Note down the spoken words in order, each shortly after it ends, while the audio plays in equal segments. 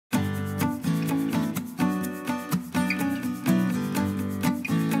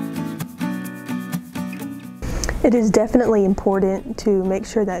It is definitely important to make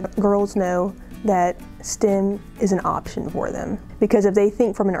sure that girls know that STEM is an option for them. Because if they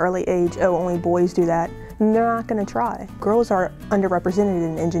think from an early age, oh, only boys do that, then they're not going to try. Girls are underrepresented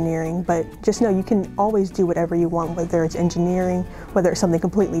in engineering, but just know you can always do whatever you want, whether it's engineering, whether it's something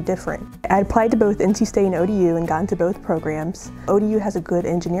completely different. I applied to both NC State and ODU and got into both programs. ODU has a good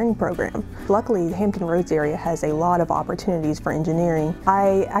engineering program. Luckily, the Hampton Roads area has a lot of opportunities for engineering.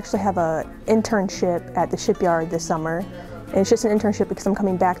 I actually have an internship at the shipyard this summer. And it's just an internship because I'm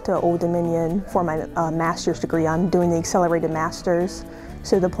coming back to Old Dominion for my master's degree. I'm doing the accelerated master's.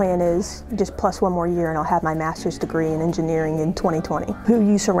 So the plan is just plus one more year and I'll have my master's degree in engineering in 2020. Who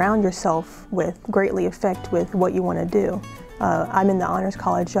you surround yourself with greatly affect with what you want to do. I'm in the Honors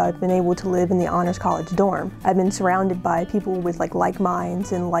College. I've been able to live in the Honors College dorm. I've been surrounded by people with like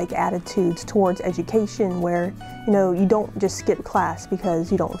minds and like attitudes towards education where, you know, you don't just skip class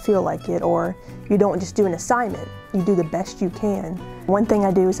because you don't feel like it, or you don't just do an assignment. You do the best you can. One thing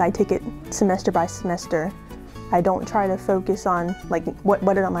I do is I take it semester by semester. I don't try to focus on like what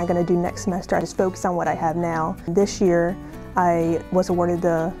am I going to do next semester. I just focus on what I have now. This year I was awarded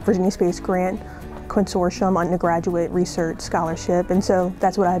the Virginia Space Grant Consortium Undergraduate Research Scholarship, and so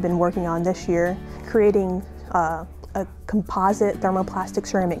that's what I've been working on this year, creating a composite thermoplastic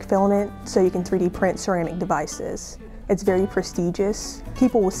ceramic filament so you can 3D print ceramic devices. It's very prestigious.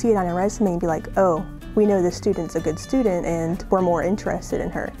 People will see it on a resume and be like, oh, we know this student's a good student and we're more interested in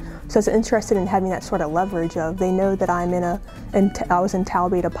her. So it's interested in having that sort of leverage of, they know that I was in Tau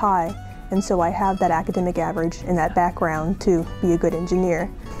Beta Pi, and so I have that academic average and that background to be a good engineer.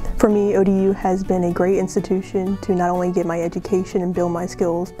 For me, ODU has been a great institution to not only get my education and build my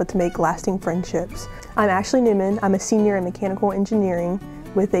skills, but to make lasting friendships. I'm Ashley Newman. I'm a senior in mechanical engineering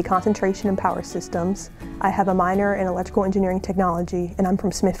with a concentration in power systems. I have a minor in electrical engineering technology, and I'm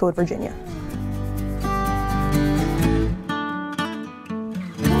from Smithfield, Virginia.